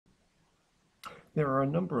There are a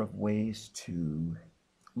number of ways to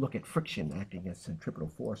look at friction acting as centripetal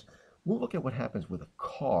force. We'll look at what happens with a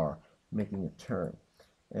car making a turn.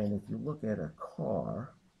 And if you look at a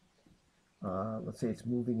car, let's say it's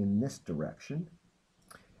moving in this direction,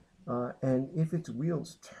 and if its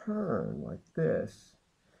wheels turn like this,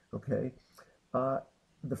 okay, uh,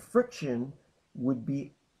 the friction would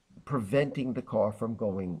be preventing the car from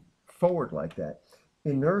going forward like that.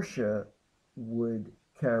 Inertia would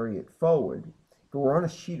carry it forward. If it were on a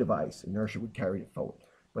sheet of ice, inertia would carry it forward.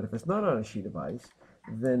 But if it's not on a sheet of ice,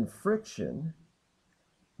 then friction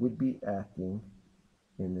would be acting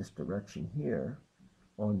in this direction here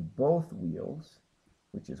on both wheels,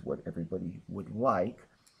 which is what everybody would like.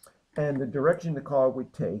 And the direction the car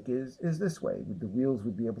would take is this way. The wheels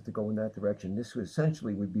would be able to go in that direction. This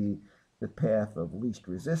essentially would be the path of least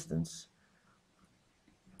resistance.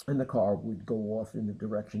 And the car would go off in the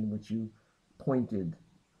direction in which you pointed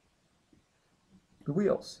the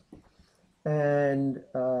wheels. And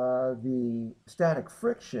the static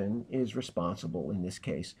friction is responsible in this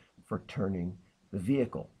case for turning the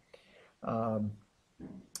vehicle. Um,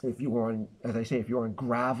 if you were on, as I say, if you're on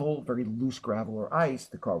gravel, very loose gravel or ice,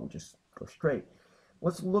 the car would just go straight.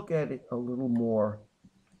 Let's look at it a little more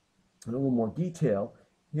detail.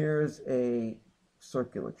 Here's a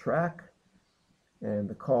circular track, and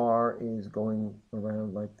the car is going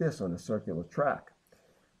around like this on a circular track.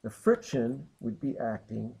 The friction would be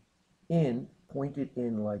acting pointed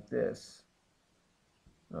in like this,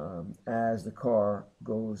 as the car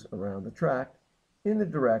goes around the track in the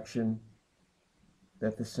direction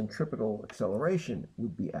that the centripetal acceleration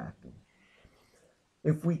would be acting.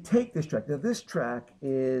 If we take this track, now this track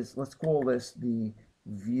is, let's call this the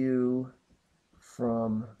view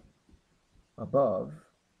from above.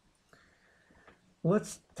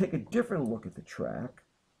 Let's take a different look at the track.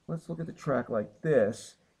 Let's look at the track like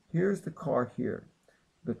this. Here's the car here.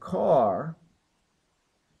 The car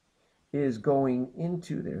is going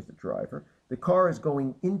into, there's the driver, the car is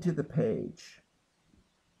going into the page.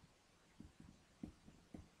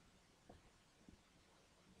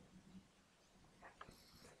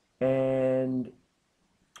 And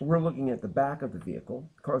we're looking at the back of the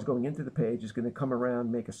vehicle. The car is going into the page, is going to come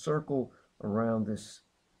around, make a circle around this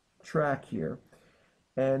track here.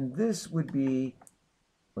 And this would be,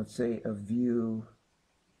 let's say, a view,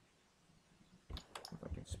 if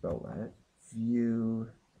I can spell that, view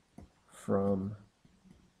from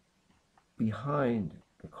behind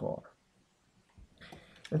the car.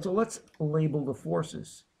 And so let's label the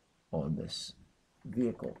forces on this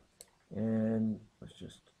vehicle. And let's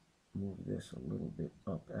just move this a little bit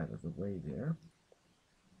up out of the way there.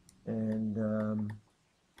 And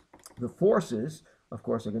the forces, of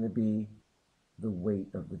course, are going to be the weight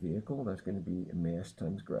of the vehicle. That's going to be mass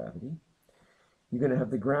times gravity. You're going to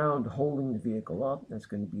have the ground holding the vehicle up. That's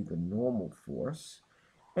going to be the normal force.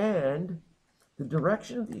 And the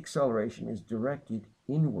direction of the acceleration is directed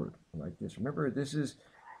inward like this. Remember,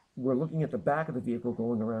 we're looking at the back of the vehicle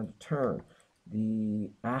going around a turn.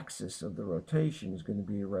 The axis of the rotation is going to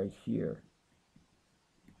be right here.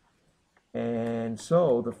 And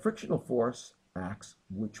so the frictional force acts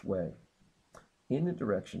which way? In the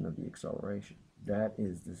direction of the acceleration. That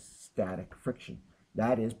is the static friction.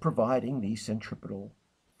 That is providing the centripetal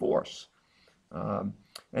force.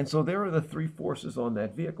 And so there are the three forces on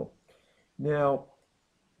that vehicle. Now,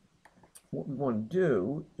 what we want to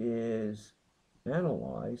do is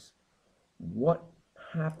analyze what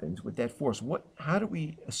happens with that force. How do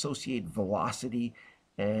we associate velocity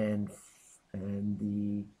and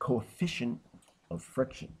the coefficient of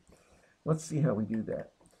friction? Let's see how we do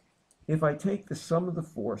that. If I take the sum of the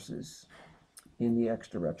forces in the x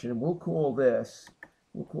direction, and we'll call this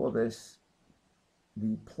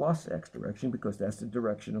the plus x direction because that's the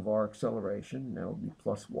direction of our acceleration. That will be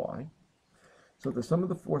plus y. So the sum of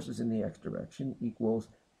the forces in the x direction equals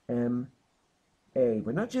ma,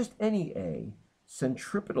 but not just any a,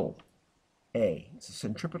 centripetal a. It's a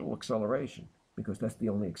centripetal acceleration because that's the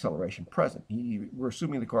only acceleration present. We're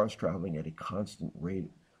assuming the car is traveling at a constant rate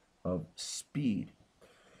of speed.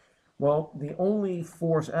 Well, the only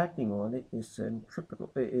force acting on it is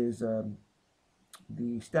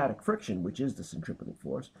the static friction, which is the centripetal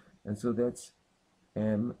force, and so that's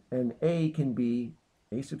m, and a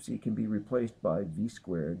sub c can be replaced by v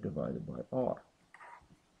squared divided by r.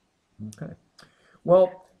 Okay.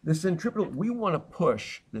 Well, we want to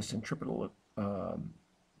push the centripetal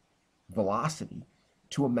velocity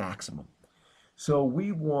to a maximum. So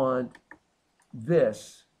we want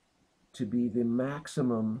this to be the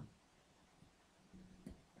maximum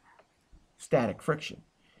static friction.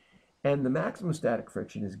 And the maximum static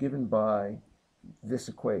friction is given by this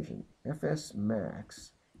equation. Fs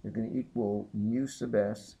max is going to equal mu sub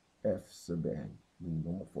s F sub n, mean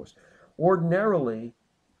normal force. Ordinarily,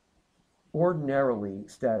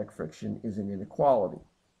 static friction is an inequality,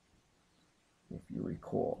 if you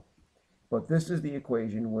recall. But this is the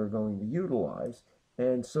equation we're going to utilize,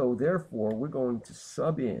 and so therefore we're going to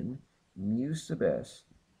sub in mu sub s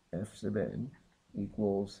F sub n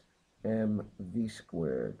equals mv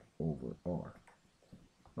squared over r.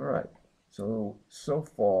 All right, so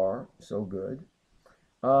far, so good.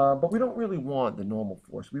 But we don't really want the normal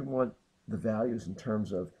force. We want the values in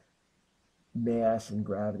terms of mass and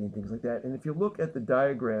gravity and things like that. And if you look at the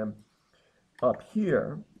diagram up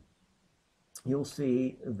here, you'll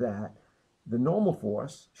see that the normal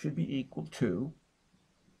force should be equal to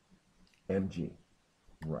mg,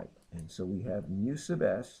 right? And so we have mu sub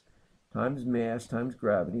s times mass times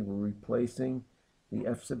gravity. We're replacing the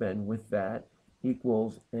F sub n with that,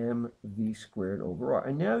 equals mv squared over r.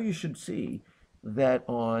 And now you should see that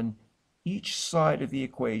on each side of the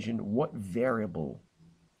equation, what variable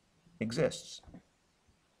exists.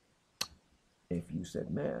 If you said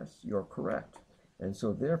mass, you're correct. And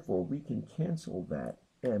so therefore we can cancel that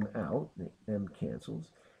m out, the m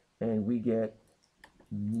cancels, and we get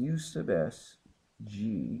mu sub s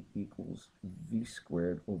g equals v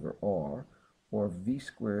squared over r, or v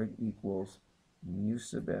squared equals mu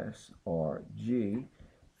sub s r g.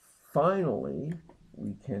 Finally,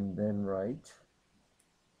 we can then write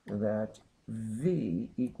that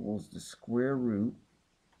v equals the square root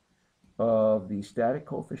of the static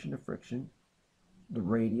coefficient of friction, the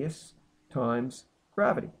radius, times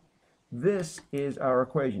gravity. This is our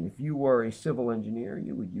equation. If you were a civil engineer,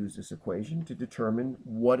 you would use this equation to determine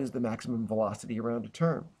what is the maximum velocity around a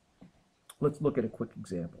turn. Let's look at a quick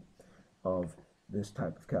example of this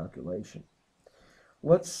type of calculation.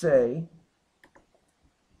 Let's say,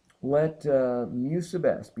 let mu sub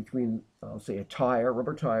s between, I'll say, a tire,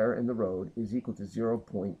 rubber tire, and the road is equal to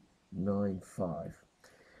 0.95.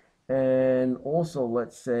 And also,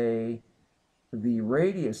 let's say the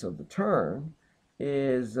radius of the turn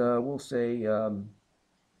is, we'll say,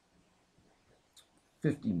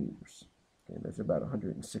 50 meters. Okay, that's about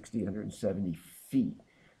 160, 170 feet.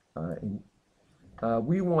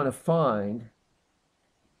 We want to find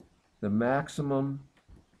the maximum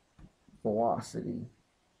velocity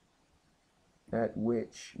at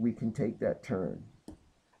which we can take that turn.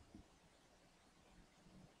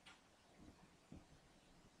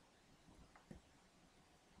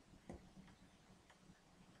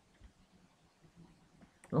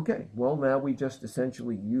 Okay, well, now we just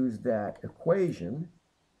essentially use that equation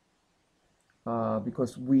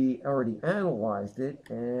because we already analyzed it,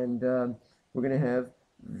 and we're going to have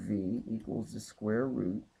v equals the square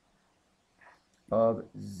root of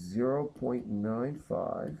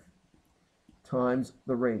 0.95 times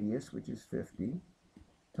the radius, which is 50,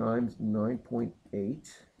 times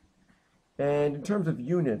 9.8. And in terms of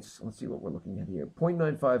units, let's see what we're looking at here.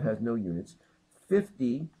 0.95 has no units.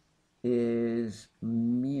 50 is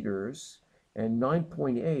meters, and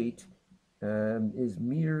 9.8 is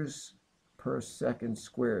meters per second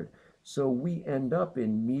squared. So we end up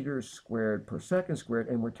in meters squared per second squared,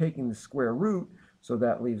 and we're taking the square root, so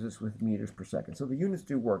that leaves us with meters per second. So the units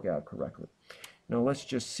do work out correctly. Now let's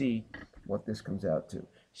just see what this comes out to.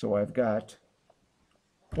 So I've got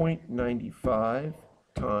 0.95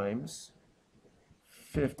 times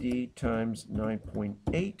 50 times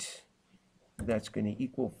 9.8. That's going to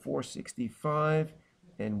equal 465,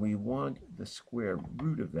 and we want the square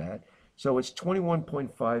root of that. So it's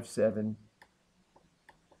 21.57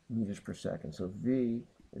 meters per second. So V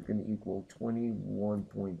is going to equal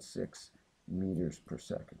 21.6 meters per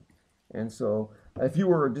second. And so if you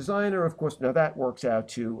were a designer, of course, now that works out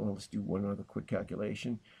to, well, let's do one other quick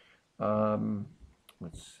calculation.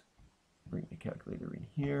 Let's bring the calculator in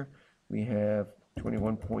here. We have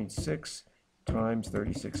 21.6 times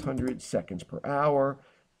 3,600 seconds per hour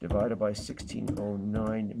divided by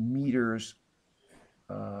 1609 meters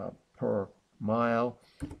per mile.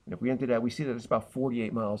 And if we enter that, we see that it's about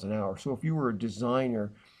 48 miles an hour. So if you were a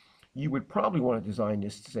designer, you would probably want to design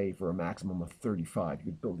this, say, for a maximum of 35. You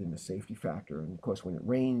could build in a safety factor, and of course when it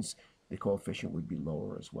rains, the coefficient would be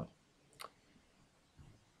lower as well.